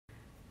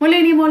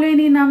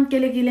Molweni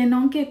namkelekile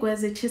nonke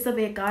kwezi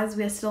Chisave guys.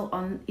 We are still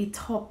on a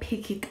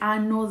topic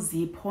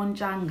Nozipho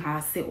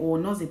Ntshangase or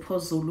Nozipho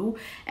Zulu,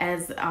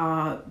 as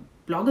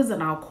bloggers are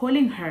now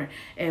calling her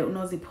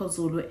Nozipho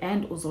Zulu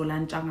and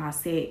Uzola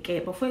Ntshangase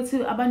ke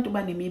bafethu abantu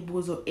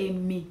banemibuzo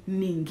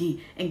eminingi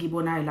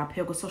engibonayo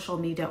lapha ku social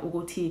media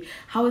ukuthi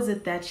how is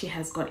it that she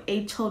has got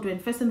 8 children.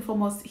 First and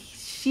foremost,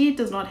 she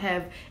does not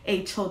have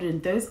 8 children.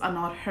 Those are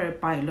not her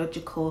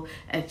biological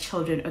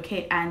children,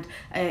 okay? And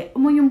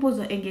umunye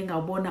umbuzo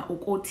engingawubona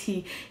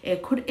ukuthi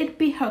could it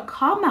be her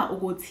karma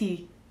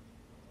ukuthi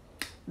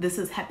this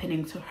is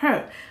happening to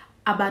her?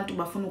 Abantu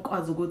bafuna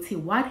ukwazi ukuthi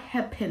what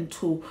happened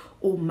to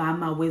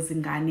umama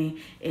wezingane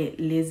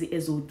lezi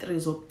ezo3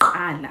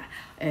 zokuqala.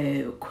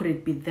 Could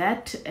it be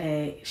that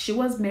she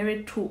was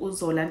married to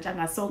Uzola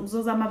Ntshangase? So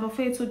ngizozama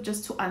bafethu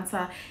just to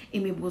answer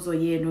imibuzo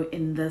yenu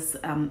in this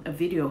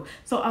video.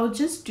 So I'll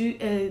just do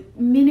a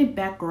mini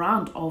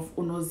background of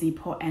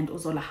Nozipho and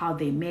Uzola, how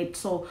they met.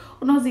 So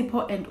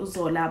Nozipho and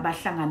Uzola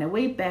bahlangana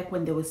way back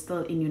when they were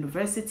still in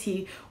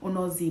university.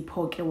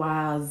 Nozipho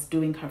was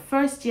doing her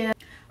first year.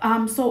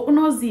 So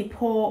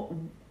Nozipho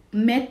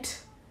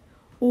met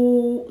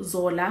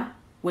Uzola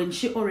when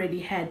she already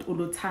had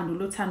uLuthando.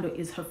 uLuthando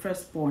is her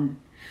firstborn.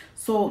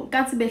 So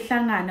kathi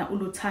behlangana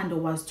uLuthando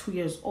was 2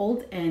 years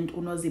old and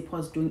Nozipho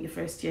was doing a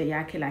first year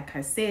yakhe, like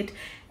I said,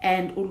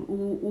 and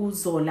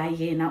Uzola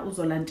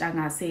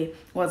Ntshangase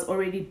was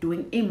already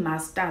doing a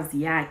masters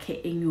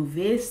yakhe in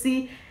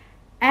university.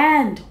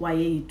 And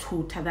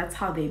wayeyithutha, that's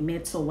how they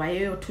met. So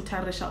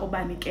wayeyothutherisha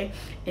obani ke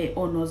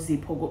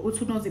Nozipho.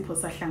 Uthi Nozipho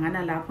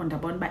sahlangana lapho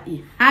ndabona ba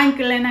ihanki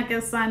lena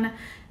ke sana,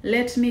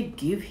 let me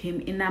give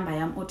him inamba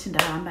yam. Uthi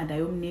ndahamba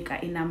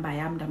ndayomnika inamba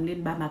yam,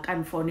 ndamlini ba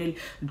makanfonele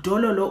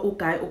dololo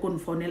uguy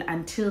ukunfonela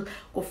until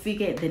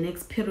kufike the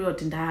next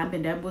period. Ndahambe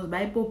ndayambuza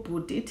bayibo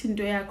bhuti ithi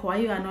into yakho, why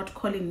you are not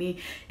calling me?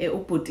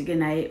 Ubhuti ke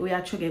naye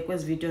uyatsho ke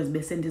kwezi videos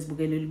bese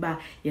ndizibukelela uba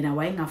yena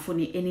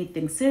wayengafuni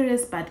anything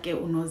serious, but ke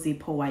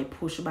uNozipho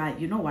wayipush ba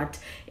you know what,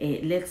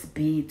 let's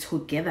be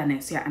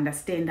togetherness. You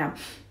understand?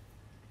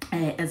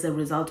 As a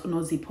result,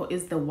 Nozipho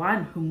is the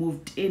one who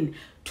moved in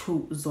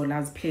to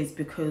Zola's place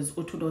because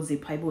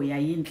Nozipho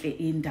yayinhle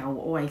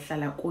indawo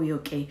owayihlala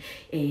kuyo ke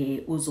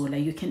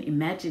Uzola. You can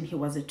imagine he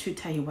was a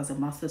tutor, he was a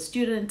master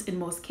student. In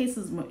most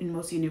cases, in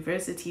most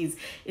universities,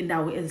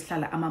 indawo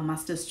ezihlala ama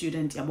master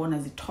student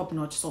yabona zi top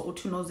notch. So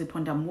Nozipho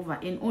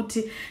ndamuva in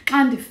uthi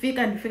xa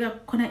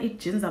ndifika khona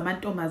ijins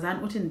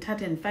amantombazana uthi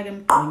ndithathe ndifake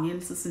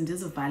emgqonyeni sisi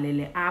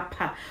ndizivalele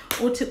apha.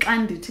 Uthi xa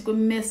ndithi ku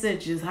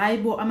messages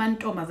hayibo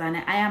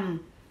amantombazana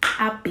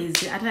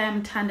busy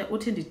atayamthanda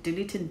uthi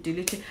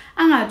delete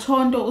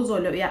angathonto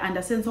Uzola uya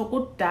understand. So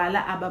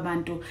kudala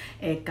ababantu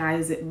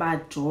guys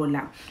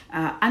bajola.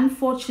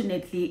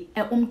 Unfortunately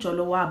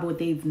umjolo wabo,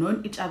 they've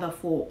known each other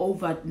for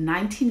over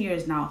 19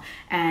 years now,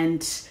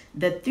 and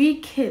the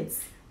 3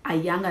 kids are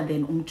younger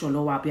than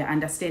umjolo wabo, you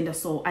understand?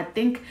 So I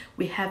think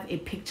we have a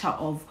picture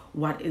of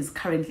what is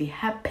currently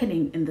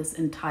happening in this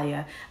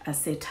entire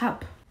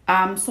setup.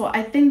 So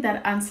I think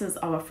that answers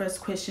our first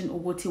question.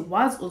 Ukuthi,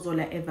 was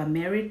Uzola ever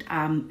married?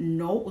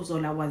 No,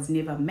 Uzola was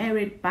never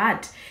married,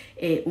 but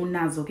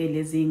unazo ke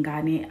lezi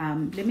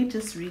ngane. Let me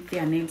just read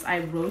their names. I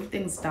wrote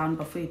things down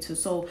before too.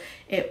 So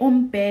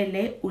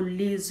Umbele,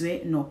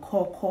 Ulizwe,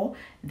 noKoko,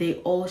 they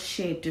all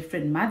share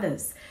different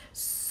mothers.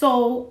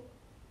 So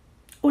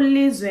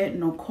Ulizwe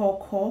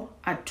noKoko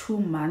are 2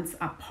 months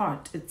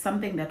apart. It's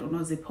something that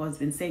Nozipho has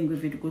been saying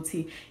with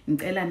ukuthi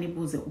ngicela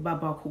nibuze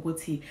ubaba wakho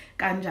ukuthi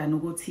kanjani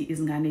ukuthi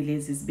izingane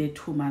lezi zibe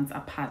 2 months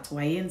apart.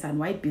 Wayenzani,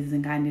 wayibhizi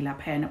ngane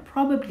lapha?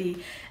 Probably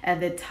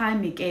at the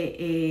time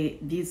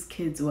these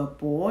kids were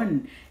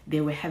born,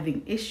 they were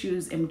having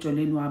issues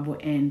emjoleni wabo,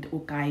 and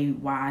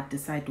uguy wa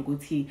decide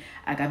ukuthi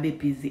akabe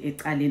busy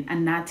ecaleni.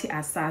 Anathi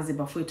asazi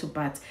bafowethu,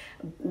 but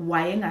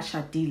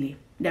wayengashadile.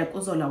 Like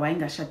Uzola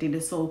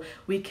wayengashadile, so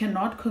we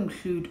cannot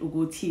conclude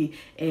ukuthi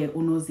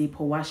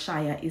uNozipho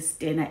washaya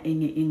istena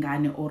enye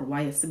ingane or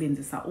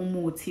wayesebenzisa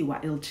umuthi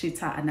wa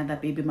ill-treater another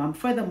baby mom.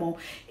 Furthermore,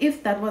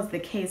 if that was the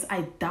case,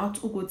 I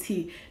doubt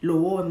ukuthi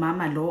lowo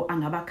mama lo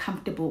angaba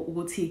comfortable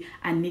ukuthi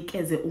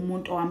anikeze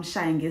umuntu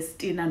owamshaya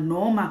ngestina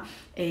noma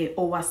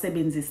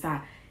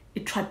owasebenzisa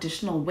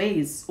traditional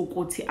ways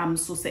ukuthi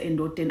amsuse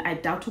endodeni. I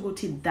doubt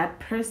ukuthi that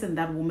person,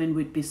 that woman,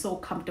 would be so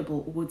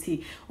comfortable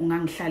ukuthi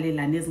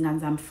ungangihlalela nezingane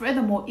zami.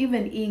 Furthermore,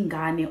 even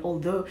ingane,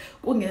 although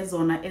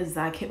kungezona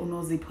ezakhe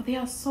uNozipho, they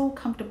are so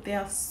comfortable, they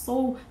are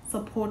so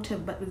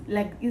supportive, but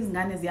like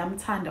izingane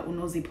ziyamthanda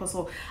uNozipho.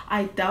 So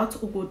I doubt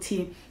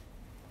ukuthi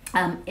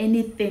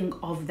anything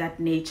of that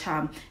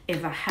nature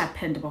ever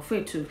happened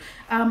bafowethu.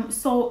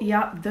 So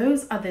yeah,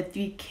 those are the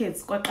 3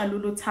 kids, kwaqala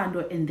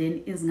uLuthando and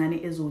then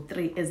izingane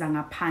ezo3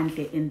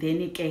 ezangaphandle, and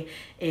then ke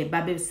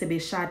babe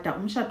sebeshada.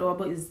 Umshado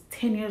wabo is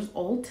 10 years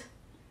old.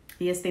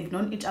 Yes, they've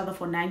known each other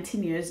for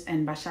 19 years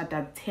and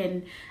bashada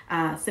 10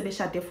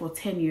 sebeshade for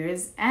 10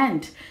 years,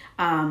 and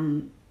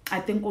I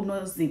think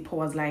uNozipho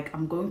was like,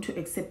 I'm going to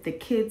accept the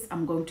kids,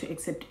 I'm going to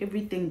accept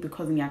everything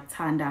because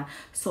ngiyakuthanda.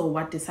 So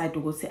what decided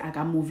ukuthi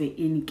akamove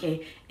in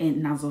ke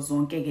nazo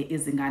zonke ke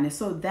izingane.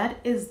 So that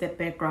is the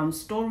background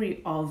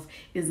story of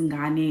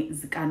izingane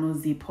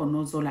zikaNozipho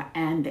Nozola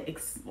and the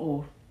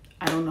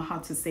I don't know how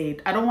to say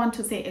it. I don't want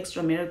to say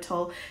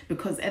extramarital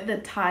because at the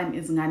time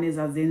izingane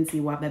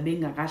zazenziwa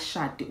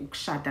babengakashadi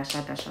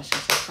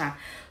ukushada.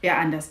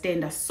 Yeah,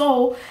 understand.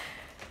 So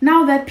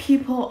now that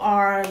people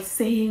are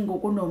saying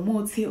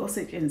Muti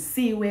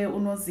osetshenzisiwe,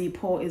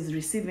 uNozipho is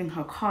receiving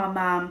her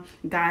karma,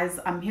 guys,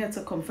 I'm here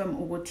to confirm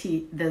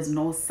ukuthi there's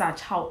no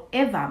such.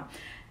 However,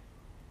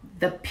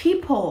 the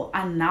people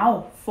are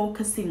now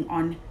focusing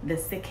on the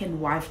second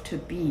wife to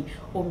be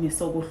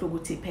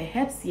ukuthi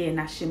perhaps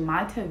yena she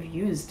might have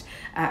used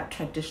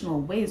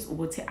traditional ways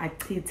ukuthi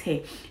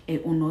achithe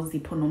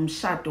uNozipho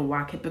nomshado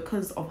wakhe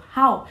because of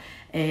how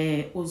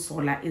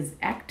uZola is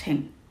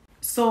acting.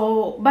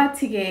 So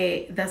bathi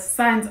ke the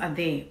signs are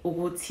there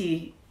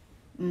ukuthi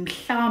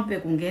mhlambe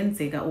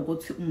kungenzeka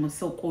ukuthi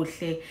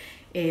umusokohle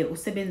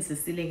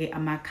usebenzisile ke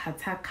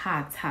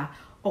amakhathakhatha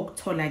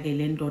okuthola ke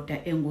le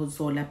ndoda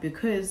enguZola,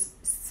 because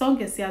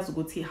sonke siyazi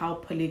ukuthi how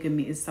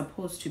polygamy is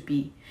supposed to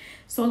be.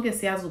 Sonke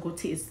siyazi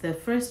ukuthi it's the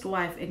first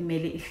wife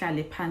ekumele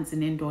ihlale phansi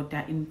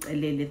nendoda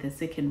imcelele the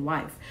second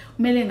wife.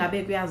 Kumele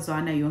ngabe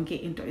kuyazwana yonke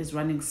into is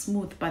running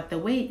smooth, but the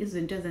way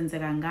izinto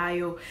ezenzeka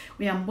ngayo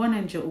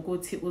uyambona nje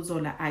ukuthi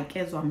uZola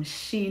akezwa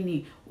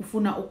mshini,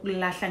 ufuna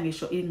ukulahla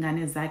ngisho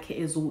ingane zakhe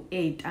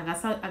ezu8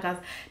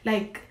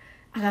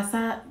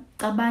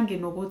 akasacabangi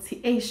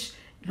nokuthi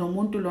lo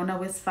muntu lona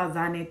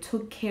wesifazane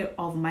took care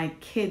of my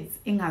kids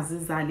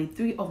ingazizali,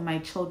 3 of my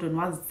children,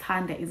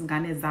 wazithanda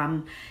izingane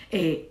zami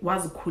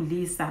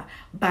wazikhulisa,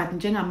 but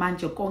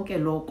njengamanje konke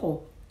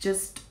lokho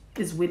just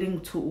is willing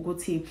to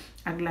ukuthi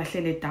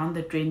akulahlele down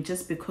the drain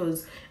just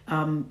because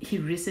he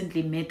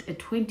recently met a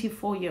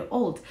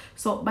 24-year-old.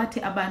 So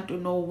bathi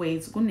abantu no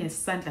ways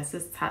kunesandla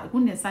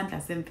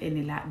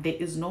semfene la, there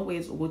is no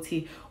ways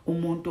ukuthi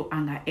umuntu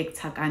anga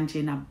acta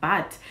kanjena,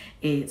 but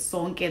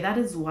sonke, that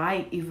is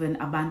why even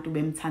abantu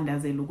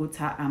bemthandazela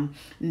ukuthi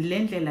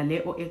lendlela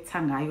le o acta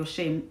ngayo,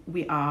 shame,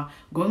 we are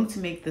going to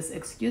make this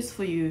excuse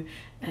for you,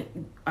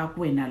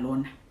 akwena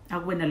lona.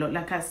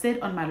 Like I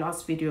said on my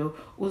last video,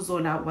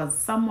 uZola was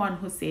someone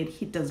who said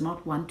he does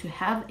not want to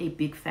have a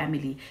big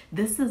family.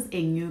 This is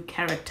a new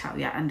character,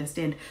 yeah,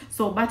 understand?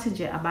 So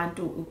batinje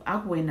abantu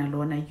akwena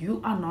lona,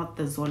 you are not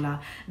the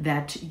Zola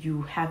that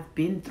you have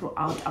been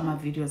throughout our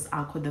videos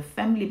akho. The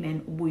family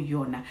man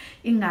ubuyona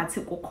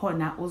ingathi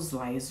kukhona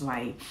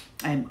uzwayi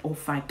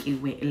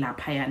ofakiwe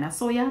laphayana.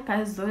 So yeah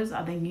guys, those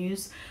are the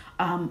news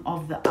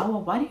of the hour.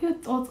 What are your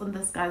thoughts on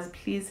this, guys?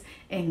 Please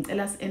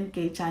tell us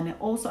engage. And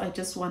also I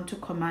just want to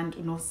comment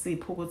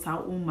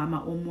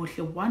umama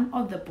omuhle. One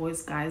of the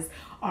boys, guys,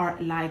 are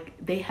like,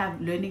 they have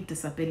learning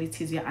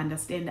disabilities, you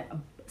understand,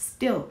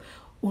 still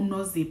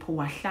uNozipho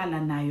wahlala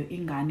nayo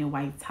ingane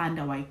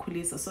wayithanda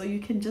wayikhulisa. So you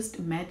can just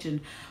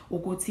imagine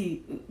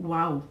ukuthi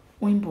wow,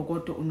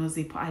 uyimbokodo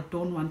uNozipho. I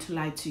don't want to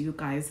lie to you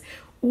guys.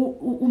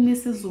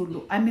 Mrs.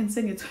 Zulu, I mean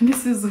sengithi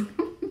Mrs. Zulu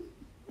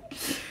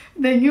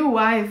the new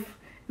wife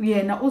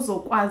yena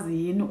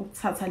uzokwazi yini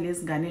ukuthatha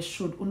lezi ngane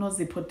should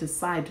uNozipho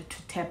decide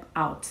to tap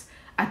out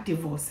at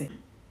divorce?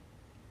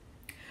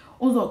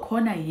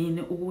 Uzokhona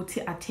yini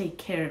ukuthi take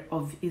care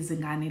of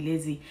izingane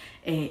lezi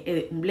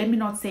let me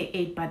not say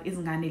 8 but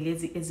izingane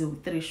lezi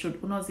eziwu3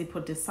 should uNozipho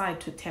decide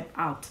to tap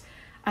out?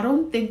 I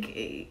don't think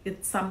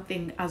it's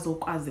something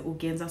azokwazi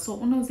ugenza. So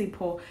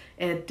uNozipho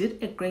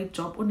did a great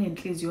job.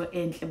 Unenhliziyo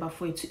enhle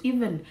bafowethu.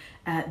 Even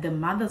the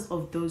mothers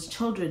of those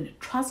children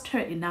trust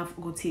her enough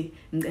ukuthi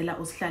ngicela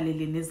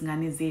usihlalele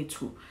nezingane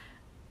zethu.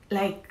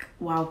 Like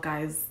wow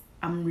guys,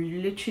 I'm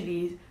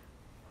literally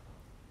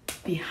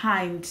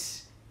behind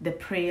the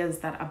prayers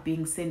that are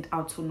being sent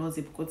out to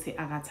Nozipho ukuthi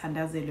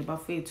akathandazele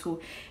bafethu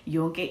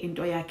yonke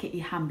into yakhe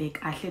ihambe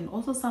kahle. And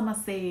also some are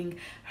saying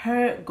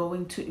her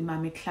going to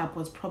Imami Club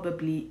was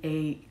probably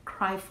a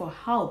cry for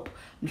help.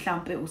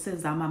 Mhlambe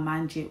usezama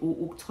manje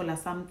ukuthola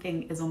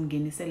something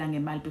ezomngenisela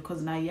ngemali,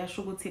 because now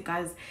yasho ukuthi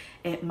guys,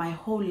 my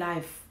whole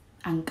life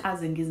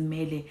angikaze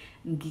ngizimele,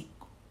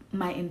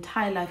 my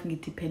entire life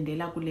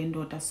ngidependela kule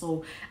ndoda.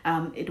 So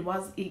it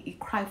was a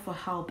cry for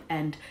help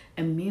and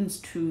a means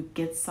to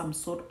get some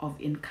sort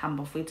of income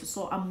of it.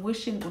 So I'm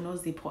wishing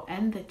uNozipho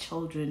and the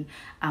children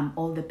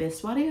all the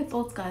best. What are your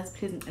thoughts, guys?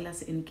 Please let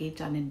us engage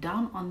on it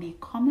down on the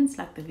comments,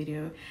 like the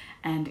video,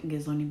 and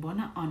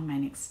ngizonibona on my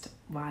next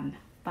one.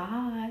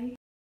 Bye.